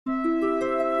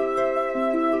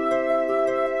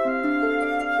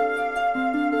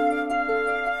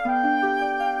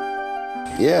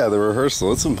Yeah, the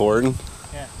rehearsal. It's important.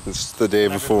 Yeah. It's the day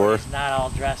before. Not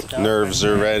all dressed up. Nerves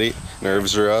are ready.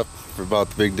 Nerves are up for about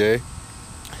the big day.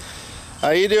 How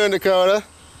you doing, Dakota?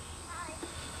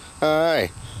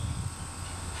 Hi.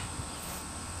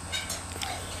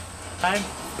 Time.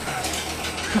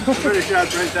 Pretty sure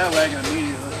I'd break that wagon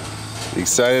immediately.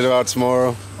 Excited about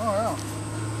tomorrow? Oh,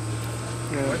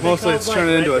 yeah. Mostly it's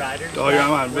turning into a... Oh, you're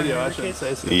on video. I shouldn't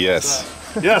say so. Yes.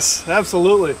 Yes,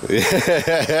 absolutely.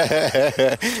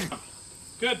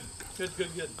 Good.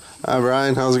 Hi,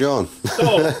 Brian. How's it going?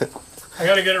 So, I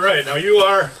gotta get it right. Now you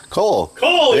are Cole.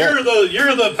 Cole. Yeah.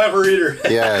 You're the pepper eater.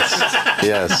 Yes.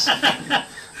 Yes. I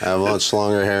have much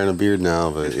longer hair and a beard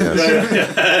now, but yes.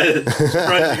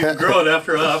 Surprised you can grow it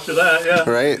after that. Yeah.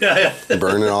 Right? Yeah.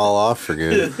 Burn it all off for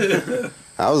good. That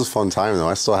was a fun time, though.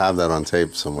 I still have that on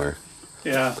tape somewhere.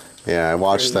 Yeah. Yeah, I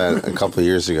watched that a couple of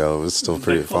years ago. It was still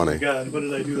pretty funny. Oh my God, what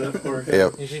did I do that for?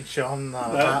 Yep. You should show them the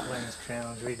Hot Wings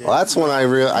challenge we did. Well, that's when I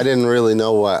didn't really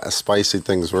know what spicy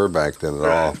things were back then at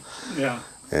all. Yeah.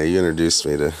 Yeah, you introduced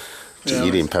me to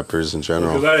eating peppers in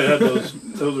general. Because I had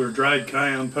those were dried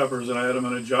cayenne peppers, and I had them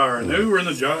in a jar, and they were in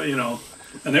the jar, you know,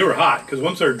 and they were hot because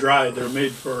once they're dried, they're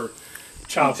made for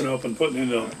chopping up and putting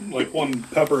into like one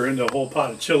pepper into a whole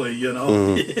pot of chili, you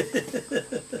know.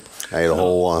 I ate a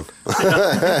whole one. Or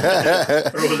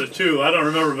was it two? I don't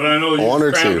remember, but I know you One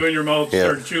or crammed two. them in your mouth, and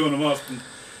started chewing them up. And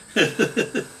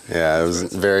Yeah, it was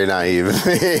very naive.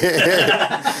 They're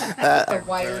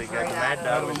wires right That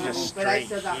out. was just But I straight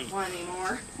still got heat. plenty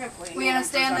more. We gonna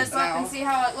stand this up and see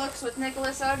how it looks with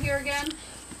Nicholas out here again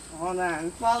Hold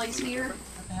on. while he's here?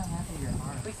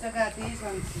 We still got these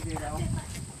ones to do though.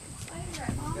 I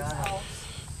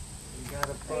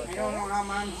don't know how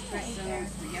mom's twisting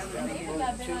those together.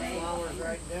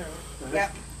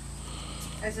 Yep.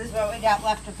 This is what we got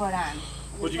left to put on.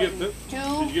 What'd you get? Did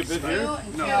you get bit here?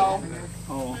 No.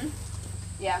 Oh.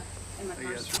 Yeah. In the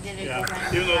first. Did it Yeah. go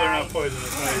Even though they're not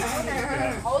poisonous.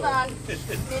 Hold on.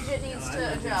 Midget needs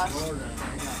to adjust.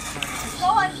 Go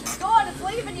on, it's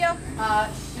leaving you.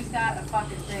 She's got a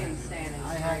fucking thing standing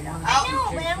straight up. I know,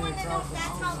 but I want to know if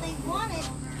that's how they want it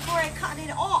before I cut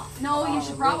it off. No, you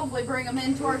should probably bring them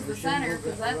in towards the center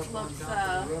because that looks, It's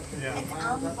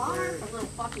on the bar. a little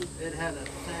fucky.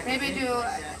 Maybe do.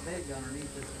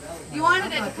 You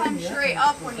wanted it to come straight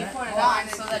up when you put it on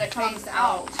so that it comes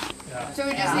out. So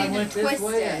we just need to twist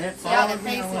it so that it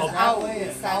faces out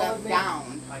instead of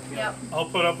down. Yep. I'll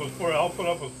put up with four.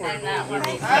 And that one.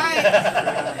 Alright.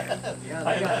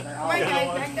 Come on, guys,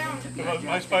 back down.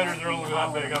 My spiders are only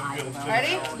that big. I'm good.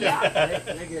 Ready? Yeah.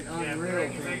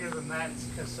 Bigger than that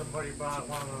because somebody bought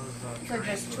one of those. So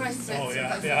just twist it Oh, so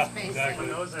yeah, it's yeah, facing. exactly.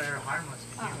 Those are harmless.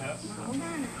 Hold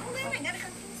on, I gotta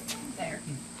cut these. There.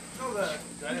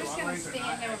 I'm just gonna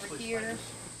stand over here.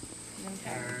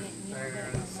 They're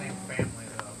the same family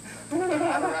though.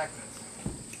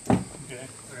 Okay.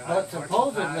 But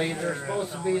supposedly they're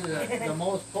supposed to be the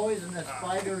most poisonous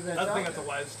spider that's I out think it's a there.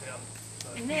 wives'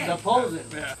 tail.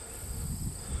 Supposedly. Yeah.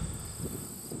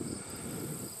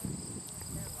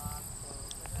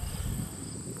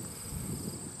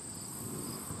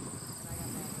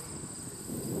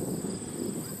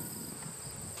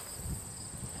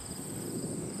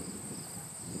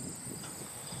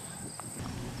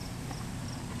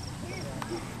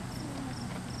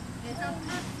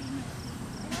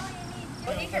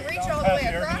 You can reach all the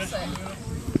way across it.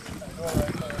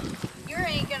 You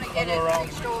ain't gonna get it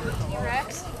reached over, you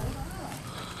Rex. I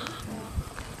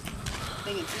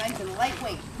think it's nice and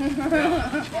lightweight.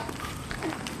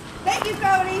 Thank you,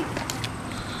 Cody.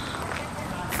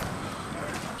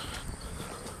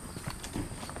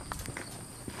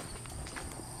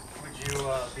 Would you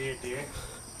be a deer?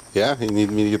 Yeah, you need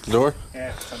me to get the door?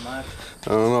 Yeah, so much.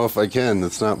 I don't know if I can.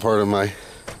 It's not part of my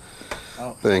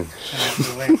thing. Gonna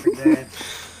have to wait for Dad.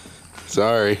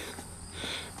 Sorry.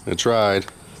 I tried.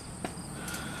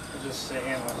 Just sit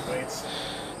here with weights.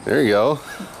 There you go.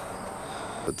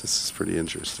 But this is pretty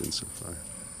interesting so far.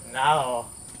 No.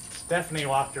 Stephanie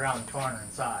walked around the corner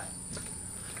and saw it.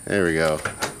 There we go.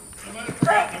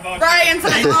 Brian's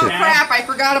like, oh crap, I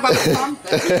forgot about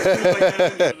something.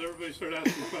 Everybody start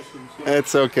asking questions.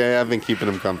 It's okay. I've been keeping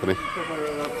him company.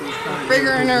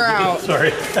 Figuring her out. Sorry.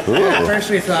 Ooh. First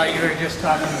we thought you were just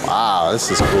talking about Wow, this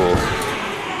is cool.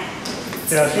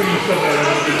 Yeah, as soon as you said that,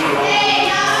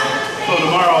 so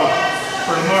tomorrow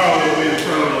will be the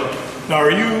tournament. Now,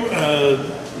 are you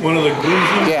one of the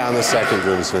groomsmen? Yeah, I'm the second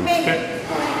groomsman.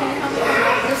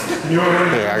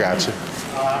 Yeah, I got you.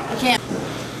 Can't.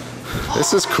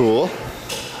 This is cool.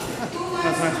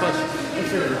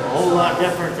 this is a whole lot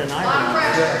different than I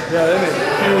did. Yeah, they made a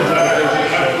huge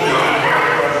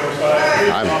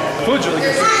Food's really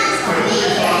good.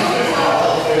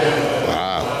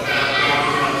 Wow.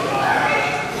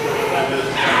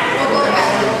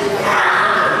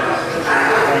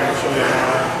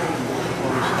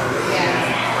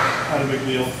 Not a big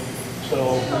deal.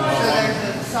 So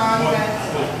there's a song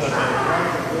that's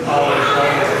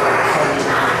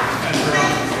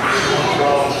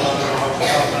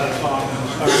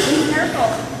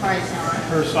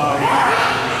her song.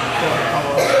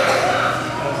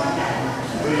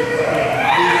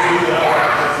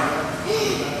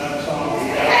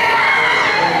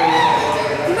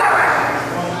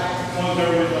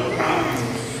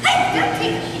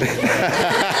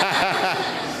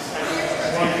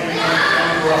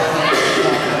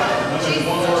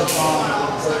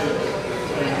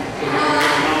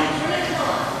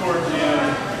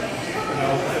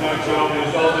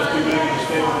 I'll just be making a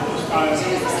statement at this time.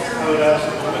 I would ask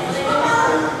the witnesses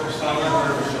to stop the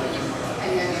conversation.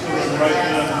 Right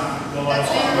then, the last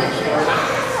song will start,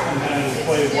 and then it'll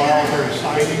play while they're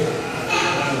signing, and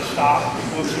then it'll stop.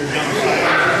 Once they're done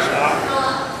signing, it'll stop.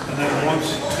 And then once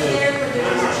the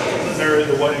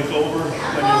wedding's over,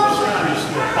 then you'll just increase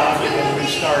the deposit and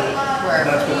restart it. And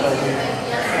that's what they'll do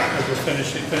as we're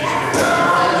finishing it.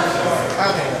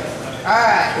 okay. All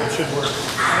right. So it should work.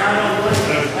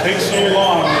 And if it takes so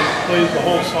long, it plays the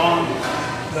whole song,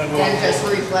 then we'll just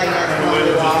replay it. and we'll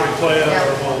just replay it. Yep.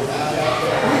 Or we'll,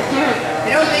 I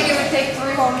don't think it would take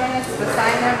 3 whole minutes to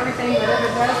sign everything, but if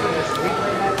it does, we'll just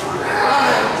replay that song.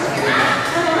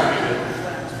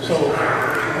 so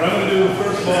what I'm going to do,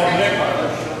 first of all, Nick.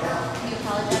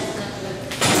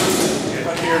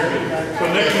 So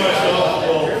Nick and myself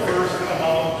will first come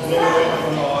out, we'll wait for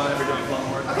them all.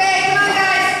 Okay, come on,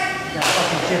 guys.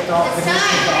 Chipped off the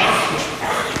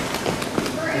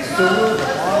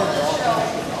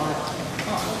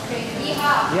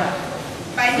Yeah.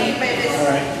 By name, by this. All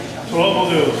right. So what we'll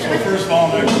do, so first of all,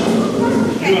 Nick,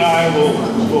 you and I will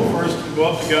first go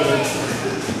up together.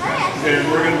 Okay, and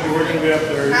we're gonna be up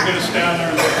there. You're gonna stand there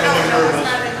and look really nervous,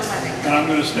 and I'm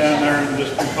gonna stand there and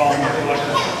just be calling you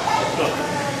collector. So,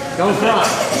 Don't cry.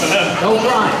 Don't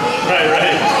cry.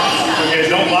 right. Okay,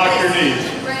 don't lock your knees.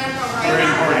 Very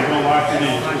important. Don't lock your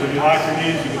knees. Because if you lock your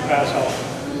knees, you can pass out.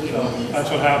 So that's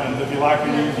what happens. If you lock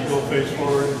your knees, you go face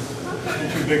forward.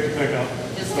 You're too big to pick up.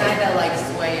 Just kind of like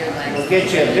sway your legs. We'll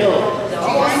get you a pillow.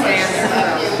 Don't stand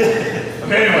there.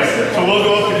 Okay, anyway, so we'll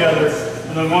go up together,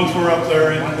 and then once we're up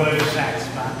there in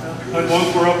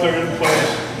place,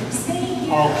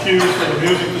 I'll cue for the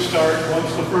music to start.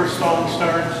 Once the first song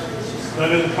starts,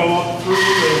 then it'll come up through.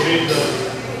 It'll be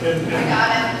in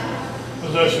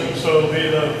possession. So it'll be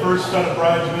the first set of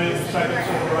bridesmaids, the second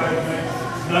set of bridesmaids,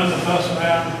 then the best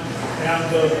man, and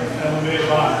the maid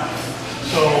of honor.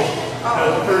 So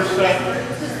as the first set of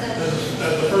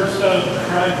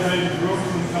bridesmaids and grooms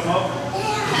will come up, the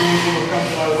grooms will come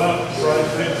to my left, the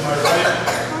bridesmaids to my right.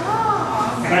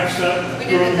 Next set,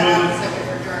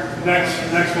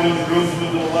 next one, the grooms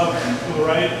move to the left, to the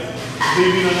right,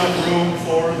 leaving enough room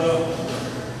for the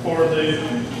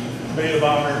maid of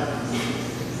honor.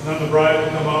 And then the bride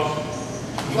will come up.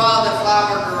 Well, the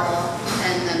flower girl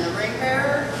and then the ring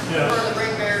bearer? Yes. Or the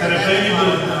ring bearer And if they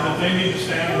need to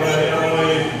stand right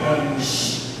away, and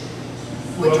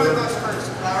which one goes first,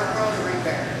 the flower girl or the ring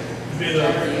bearer? be the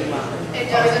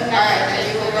It doesn't matter, then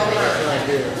you will go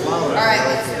first. Alright,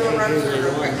 let's do a run through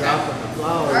real quick then.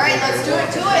 Alright, let's do it.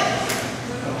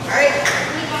 Alright,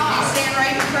 you stand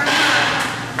right in front of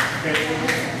her.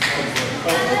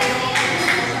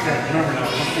 remember now.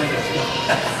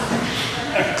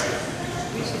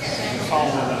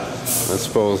 Follow that. I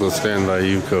suppose I'll stand by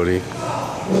you, Cody.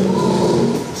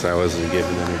 Because I wasn't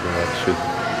given any direction.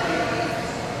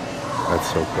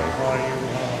 That's okay.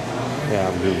 Yeah,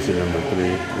 I'm doing to number 3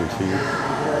 and 2.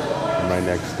 And my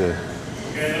next Okay,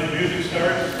 then the music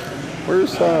starts.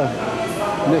 Where's Nick?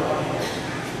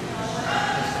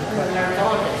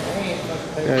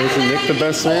 Yeah, isn't Nick the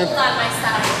best man? Hold on my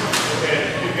side. Okay,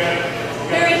 you got it.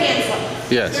 Very handsome.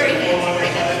 Yes. Very handsome.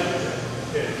 Right now.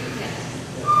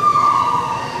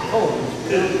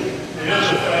 The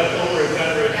other side over is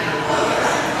kind of right here.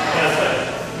 That side.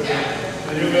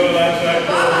 And you go that side,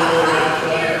 go that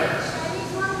side.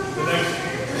 The next,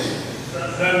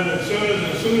 then as soon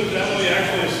as Emily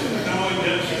gets,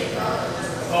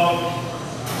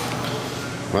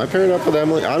 Am I paired up with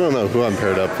Emily? I don't know who I'm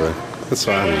paired up with. That's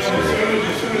why I'm just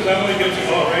as soon as Emily gets the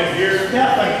ball right here, then the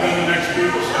next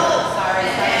group will start.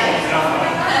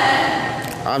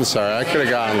 I'm sorry, I could have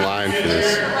got online for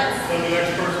this. Then the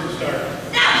next person starts.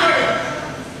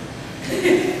 You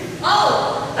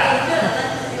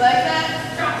like that?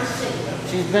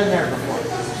 She's been there before.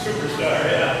 Superstar,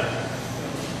 yeah.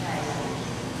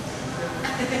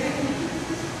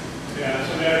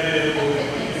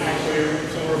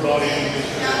 about Andy.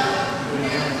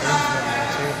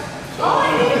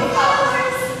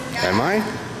 Am I?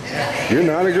 You're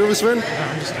not a groomsman? Oh,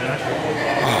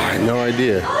 I had no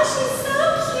idea. Oh, she's so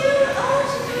cute. Oh,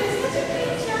 she did such a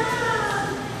good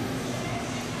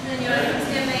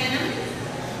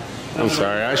job. I'm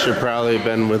sorry, I should probably have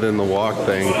been within the walk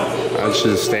thing. I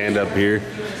should stand up here.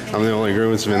 I'm the only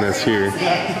groomsman that's here.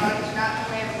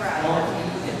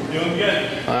 Doing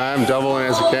good. I'm doubling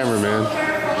as a cameraman.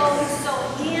 Careful, he's so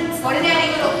handsome. Put it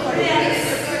in. Put it in.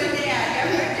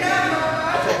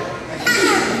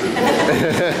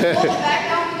 Hold it back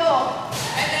down we go.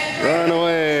 Run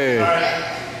away. All right.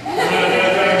 And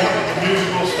then the music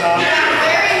will stop.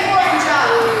 Very important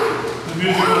job. The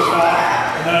music will stop.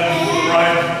 And then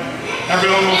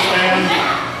everyone will stand.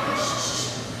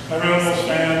 Everyone will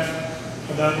stand.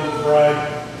 And then the bride.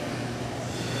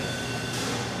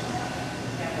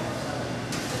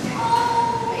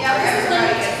 Yeah,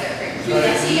 everybody gets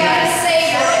there. So you gotta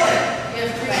save it. You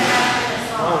have 3.5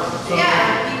 minutes.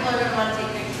 Yeah, people are gonna want to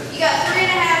take pictures. You got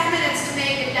 3.5 minutes to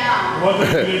make it down. What we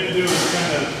need to do is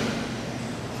kind of.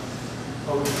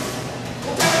 We'll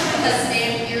put the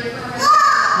stand here for a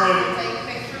minute. Take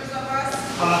pictures of us.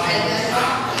 And then,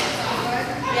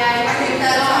 yeah, I think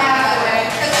that's all halfway.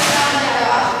 Because it's not like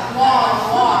a long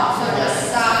walk, so just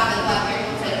stop and let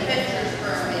people take pictures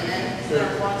for a minute.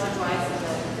 Once or twice.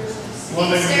 One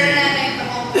thing Staring at me the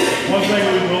whole time.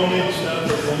 we will need,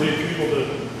 Steph, is we'll need people to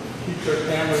keep their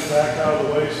cameras back out of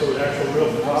the way so the actual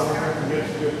real photographer can get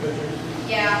some good pictures.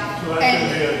 Yeah. So that's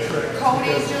going to be a trick.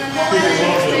 Cody's doing that.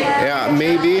 Yeah,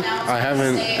 maybe. I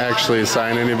haven't actually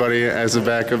assigned anybody as a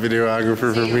backup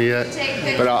videographer for me yet,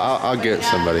 but I'll get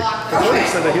somebody. He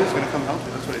said that he was going to come help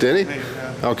you. That's what he Did he? told me,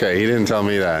 yeah. Okay, he didn't tell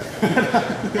me that.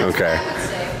 Okay.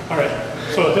 All right.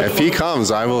 So at this If he comes,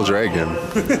 I will drag him.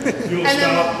 you'll And then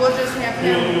stop. we'll just have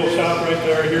him. You'll stop right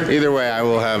there. Here. Either way, I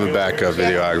will have a backup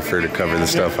videographer to cover the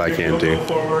stuff I can't do. Go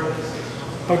forward.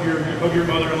 Hug your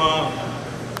mother-in-law.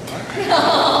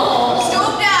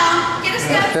 Stoop down. Get a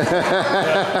step.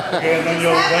 Okay, and then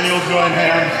you'll join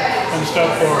hands and step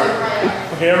forward.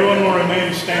 Okay, everyone will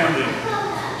remain standing.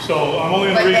 So I'm only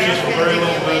going to reach this for a very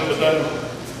little bit, but then.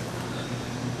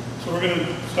 So we're going to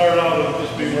start out with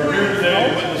this being. We're here today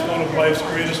to witness one of life's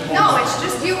greatest moments. No, it's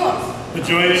just you. The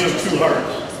joining of two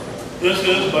hearts. This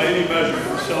is, by any measure,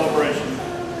 a celebration.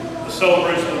 A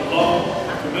celebration of love,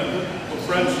 of commitment, of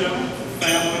friendship, of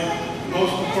family, and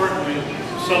most importantly,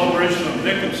 a celebration of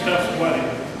Nick and Steph's wedding.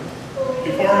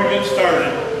 Before we get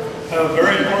started, I have a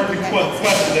very important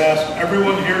question to ask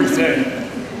everyone here today.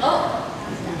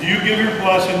 Do you give your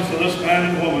blessings to this man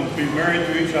and woman to be married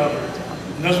to each other?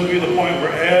 And this will be the point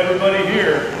where everybody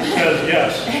here says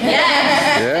yes.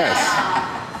 Yes.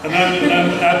 And then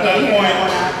at that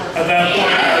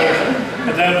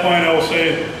point, I will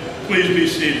say, please be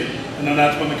seated. And then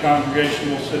that's when the congregation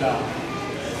will sit down.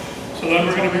 So then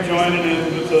we're going to be joining in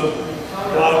with the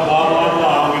blah, blah, blah,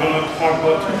 blah. We don't have to talk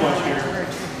about too much here.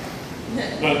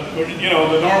 But, you know,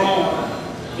 the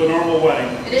normal wedding.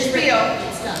 It is real.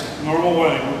 Normal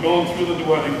wedding. We're going through the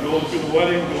wedding, going through the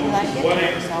wedding, going through the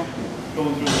wedding,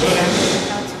 going through the wedding,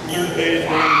 through the page,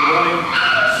 going through the wedding.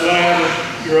 So then I have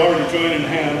you're already joining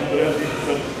hands,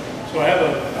 so I have a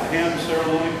hand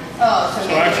ceremony. Oh,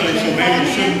 So actually, maybe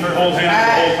you shouldn't hold hands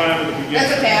the whole time at the beginning.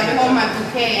 That's okay. I'm holding my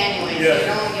bouquet anyway, so you Yes.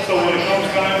 don't get So when it comes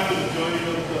one. time for the joining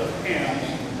of the hands,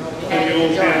 then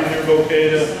you'll hand your bouquet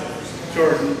to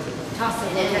Jordan.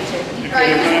 Right.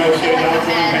 And I will say now join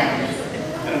hands.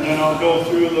 And then I'll go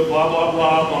through the blah, blah,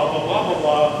 blah, blah, blah, blah, blah,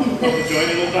 blah, of the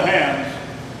joining of the hands,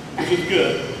 which is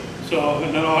good. So,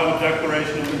 and then I'll have a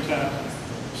declaration of intent.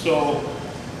 So,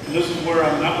 and this is where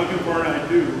I'm not looking for an I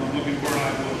do, I'm looking for an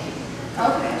I will.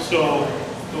 Okay. So,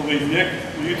 it'll be Nick,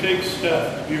 will you take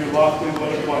Steph to be your lawfully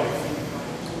wedded wife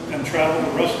and travel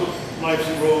the rest of life's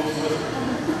road with her?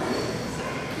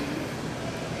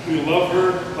 Will you love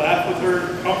her, laugh with her,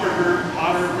 comfort her,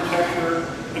 honor and protect her,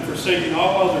 and forsaking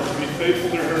all others, be faithful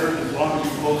to her as long as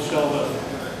you both shall live?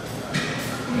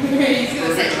 He's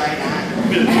gonna say right now.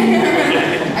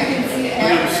 I can see it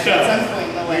happening at some point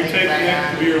in the Will you wedding take right Nick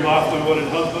now. to be your lawfully wedded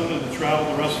husband and to travel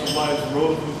the rest of life's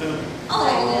road with him?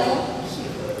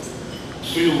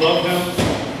 Will you love him,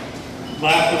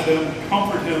 laugh with him,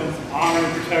 comfort him, honor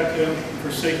and protect him, and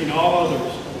forsaking all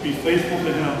others, be faithful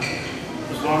to him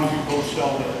as long as you both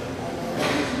shall live?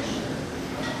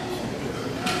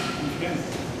 Okay.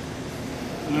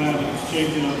 And then I have an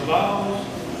exchanging of the vows.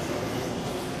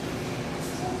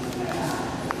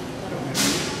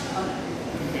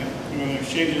 Okay. We're going to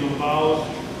exchange of the vows.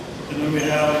 And then we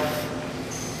have,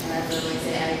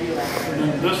 and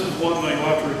then this is one that you'll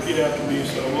have to repeat after me,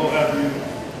 so I will have you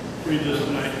read this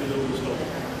tonight because it was helpful.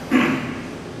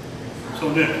 So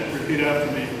Nick, repeat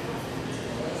after me.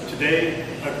 Today,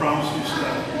 I promise you,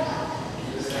 Steph,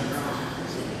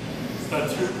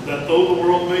 that though the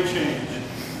world may change,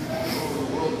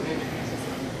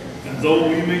 and though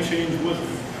we may change with it,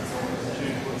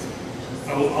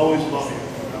 I will always love you,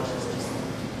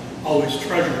 always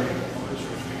treasure you,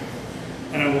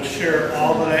 and I will share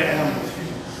all that I am with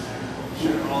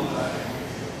you.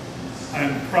 I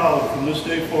am proud from this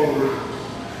day forward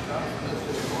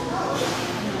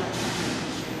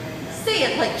Say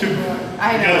it like to,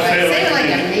 I know, yeah, right? Say it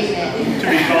like I mean it. to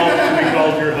be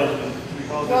called your husband.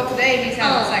 Well, today he's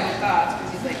having second thoughts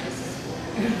because he's like, this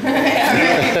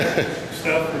is.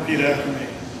 Steph, repeat after me.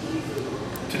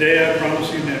 Today I promise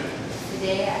you, Nick,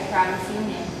 Today I promise you,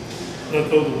 Nick, that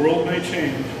though the world may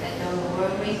change, that though the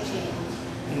world may change,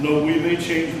 and though we may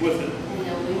change with it, and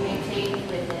though we may change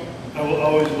with it, I will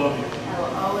always love you, I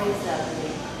will always love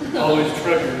you, always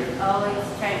treasure you, always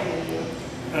treasure you,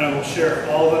 and I will share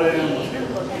all that I am with you. and I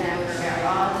will share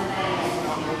all that I am with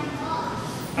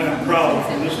I am proud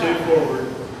from this day forward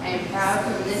you. I am proud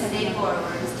from this day forward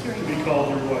to be called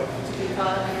your wife. to be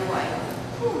called your wife.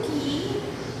 Cookie.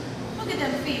 Look at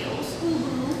them feels.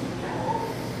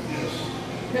 Yes.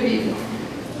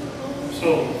 So,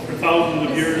 for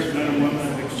thousands of years, men and women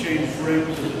have exchanged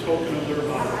rings as a token of their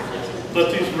vows.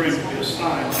 Let these rings be a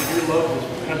sign that your love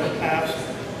has a past,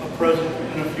 a present,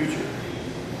 and a future.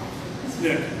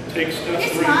 Nick, take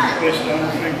Steph's ring and place it on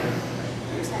her finger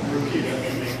and repeat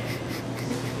after me.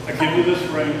 I give you this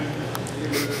ring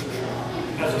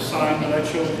as a sign that I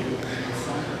chose you.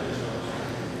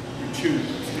 You choose,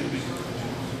 excuse me.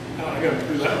 Oh, I gotta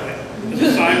do that right. As a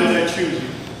sign that I choose you.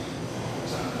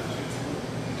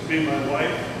 To be my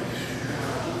wife,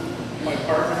 my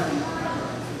partner,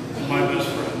 and my best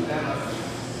friend.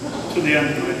 To the end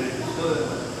of my days.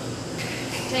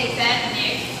 Take that,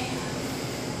 Nick.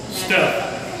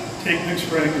 Steph, take Nick's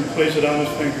ring and place it on his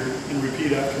finger and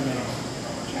repeat after me.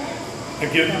 I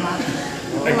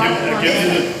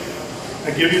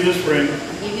give you this ring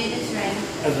Give me this ring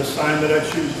as a sign that I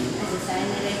choose you as a sign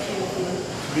that I choose you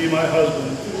to be my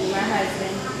husband, to be my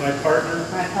husband, my partner,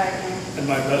 my partner, and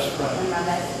my best and friend my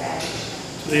best friend.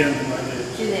 to the end of my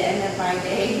days. To the end of my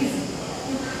days.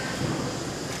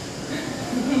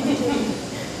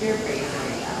 You're crazy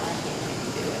right now. I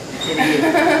can't do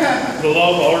it. The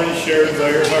love already shared by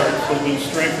your hearts has been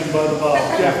strengthened by the vows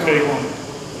you have taken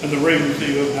and the rings that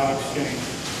you have now exchanged.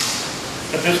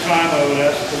 At this time, I would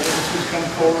ask the witnesses come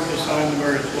forward to sign the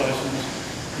marriage license.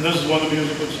 And this is when the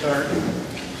music would start.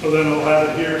 So then we'll have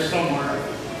it here somewhere.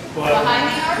 We'll have Behind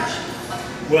the arch?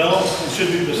 well, it should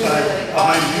be beside,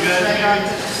 behind you guys. Right on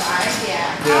to the side,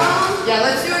 yeah. Yeah,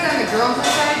 let's do it on the girls'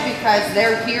 side because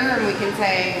they're here and we can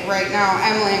say, right now,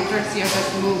 Emily and Christy will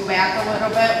just move back a little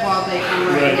bit while they come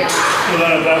right Right. here. So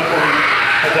then at that point,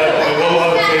 we'll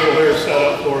have a table here set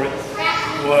up for it.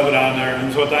 We'll have it on there.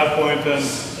 And so at that point, then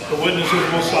the witnesses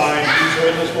will sign, each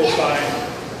witness will sign,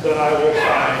 then I will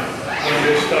sign, and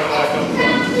we'll step back up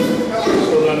front.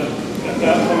 So then at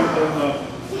that point, then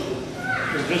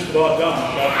we're just about done.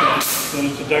 At that point, then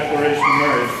it's a declaration of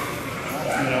marriage,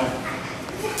 you know.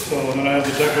 So then I have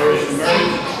the declaration of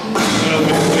marriage.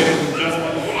 Ladies and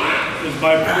gentlemen, it is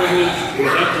my privilege to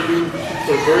present to you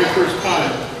for the very first time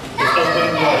as husband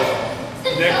and wife,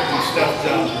 Nick and Steph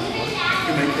Johnson.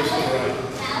 You may kiss the bride.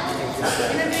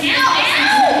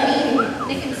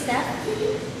 Nick and Steph?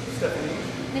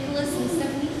 Nicholas and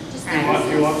Stephanie? Just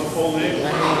You want the full name? It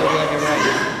does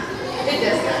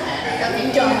not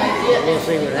matter. We'll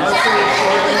see what happens.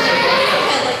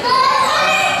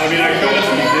 I mean, I could at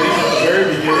the beginning, at the very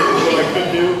beginning, what I could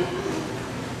do.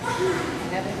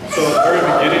 So at the very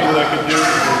beginning, what I could do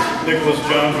is Nicholas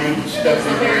Johnson and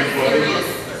Stephanie Mary's wedding.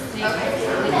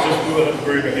 Just do it at the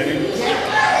very beginning. And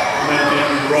then at the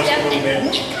end, the rest will be.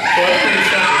 So that's pretty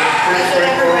simple. It's pretty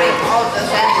straightforward.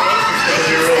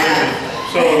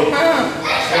 So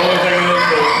the only thing is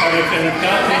that, and if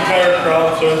not the entire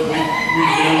crowd says we do,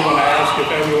 and I ask if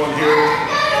everyone here,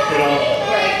 you know,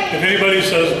 if anybody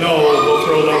says no, we'll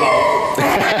throw them out.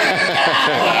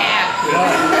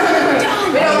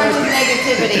 We don't want some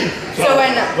negativity. So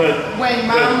when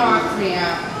Mom walks me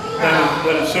out,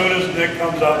 Then as soon as Nick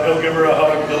comes up, he'll give her a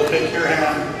hug, he'll take your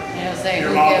hand. he'll say, Your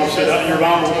who mom will gives sit us up, your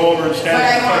mom will go over and stand But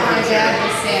I in want front my of your dad chair.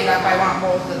 to stand up. I want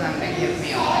both of them to give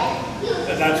me away.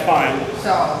 And that's fine.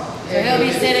 So He'll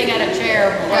be sitting at a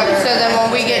chair. so then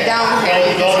when we get down here,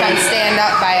 you just come stand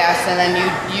up by us, and then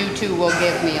you two will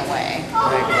give me away.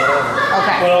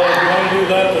 Okay. Well, if you want to do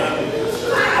that, then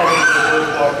I'll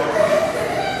just walk up.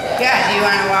 Yeah. Do you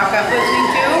want to walk up with me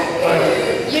too?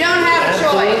 You don't have a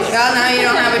choice. Well, now you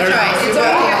don't have a choice. It's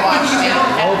okay to watch me.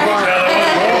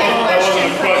 That wasn't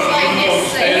a question. You can go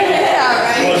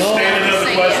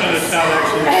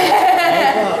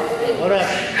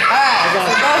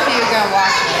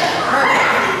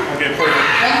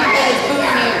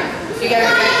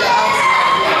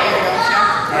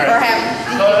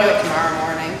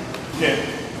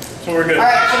Okay. All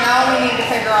right, so now we need to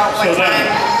figure out what So then, time.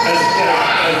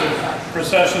 as the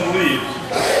procession leaves,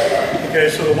 okay,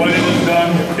 so the wedding is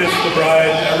done, you kiss the bride,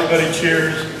 everybody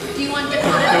cheers. Do you want to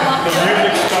put it The up?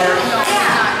 music starts.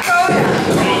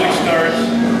 The music starts.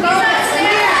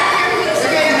 They're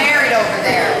getting married over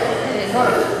there.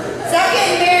 Stop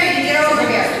getting married and get over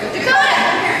here. Dakota!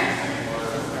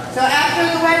 So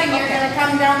after the wedding, you're gonna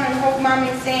come down and hold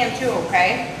mommy's hand too,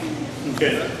 okay?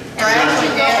 Okay. Or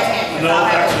actually dad's hand, 'cause No, I'll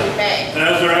have to excellent. pay. And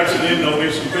as they're exiting, there'll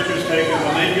be some pictures taken.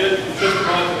 When they get just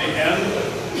about to the end, then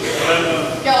just about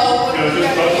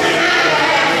to the end,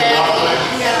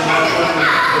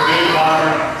 the big bar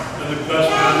and the best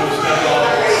man will step up.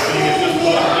 And you get just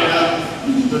about to the end,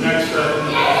 the next step.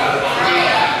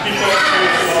 Keep that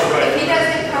space all right. If he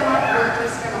doesn't come up, we're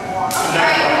just gonna walk. All Next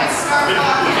right, one. let's start It's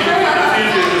walking.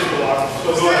 easier just to walk.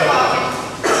 So go Start ahead. walking.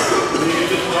 You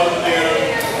get just about to the end.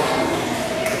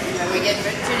 Then we get to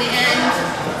the end,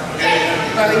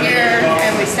 go here,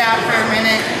 and we stop for a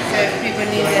minute, so if people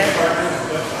need to.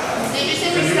 Did you say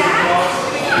we stop?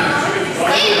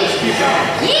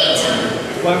 Yeet!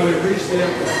 When we reach the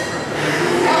end.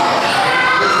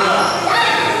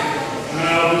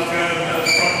 Now, this kind of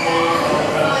front row.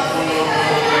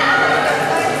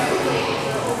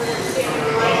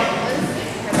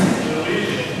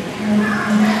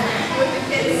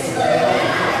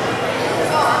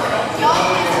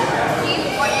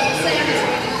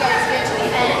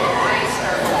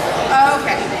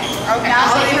 Okay, okay.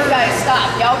 Not that you guys stop.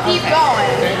 Y'all keep going.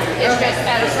 It's just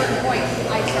at a certain point,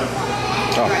 I start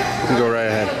walking. Oh, you go right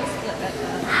ahead.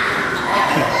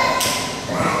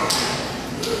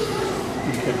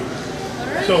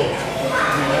 So,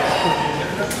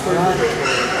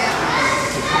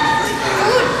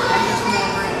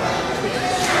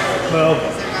 well,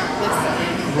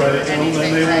 right, and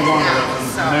then they won't want it.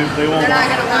 They won't They're not want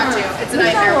gonna want to. It's a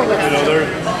nightmare. it. You know, they're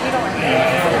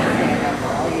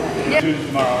do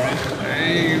tomorrow, right?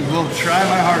 I will try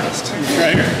my hardest.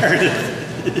 Try your hardest.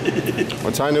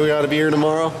 What time do we got to be here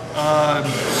tomorrow?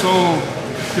 So,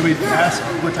 do we ask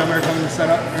what time we're coming to set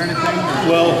up or anything? Or?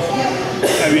 Well,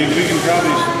 I mean, we can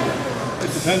probably,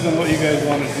 it depends on what you guys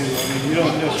want to do. I mean, you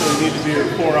don't necessarily need to be here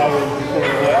 4 hours before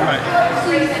the wedding. Right. But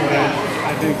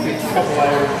I think a couple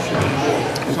hours should be good.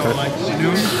 So like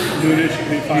noon? Noonish should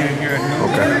be fine. Here at noon?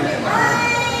 Okay.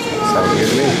 Sounds good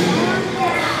to me.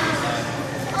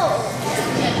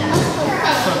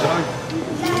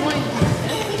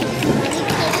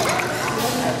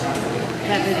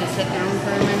 Happy to sit down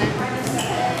for a minute.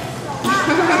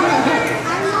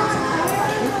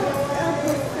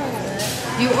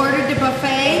 You ordered the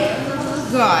buffet?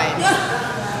 Good.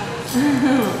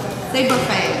 Say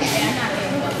buffet.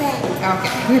 Okay. I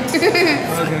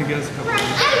was going to get us a couple.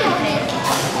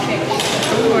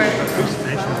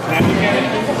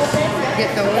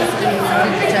 Get those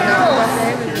and check out the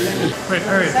buffet. Wait,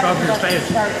 hurry, stop your face.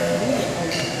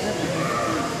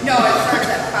 No, it starts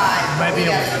at 5. Might be We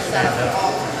able gotta to go set up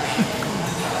all tonight.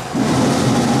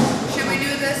 Should we do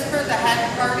this for the head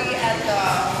party at the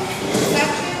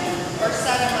reception or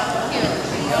set them up here?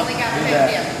 You only got 50.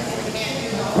 We can't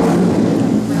do the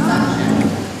reception.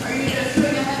 Are you just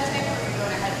doing a head table or are you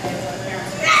doing a head table and a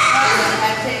parents table? A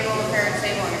head table, a parents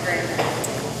table, and a grandparents table.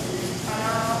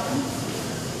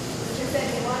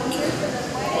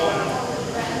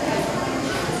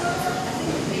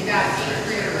 You got 8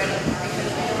 for your wedding.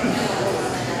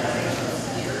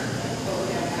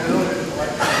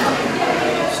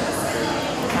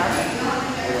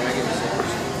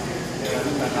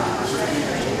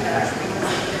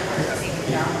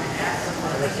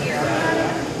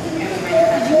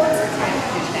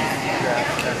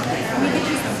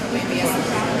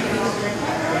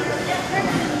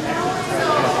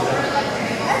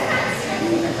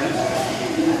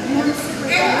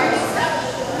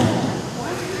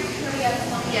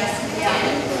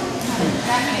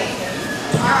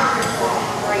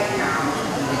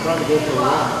 Probably go for a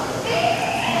walk. Yes.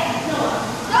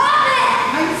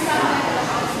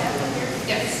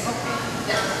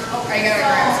 I gotta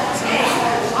grab some.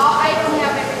 I don't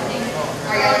have everything.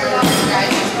 I gotta grab some guys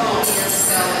just go here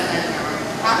still and then.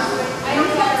 Huh? I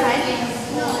don't have everything.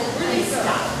 No, really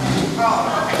stop.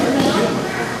 Oh, okay.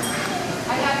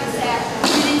 I got the stash.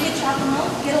 You didn't get chocolate milk?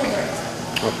 Get over it.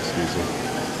 Oh, excuse me.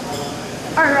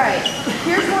 All right.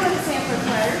 Here's one of the sampler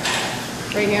platters.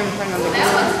 Right here in front of the That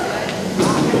door. looks good.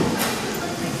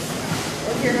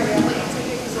 Here, honey, I'll let you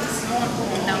take it because it's no one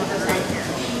pulling down this right here.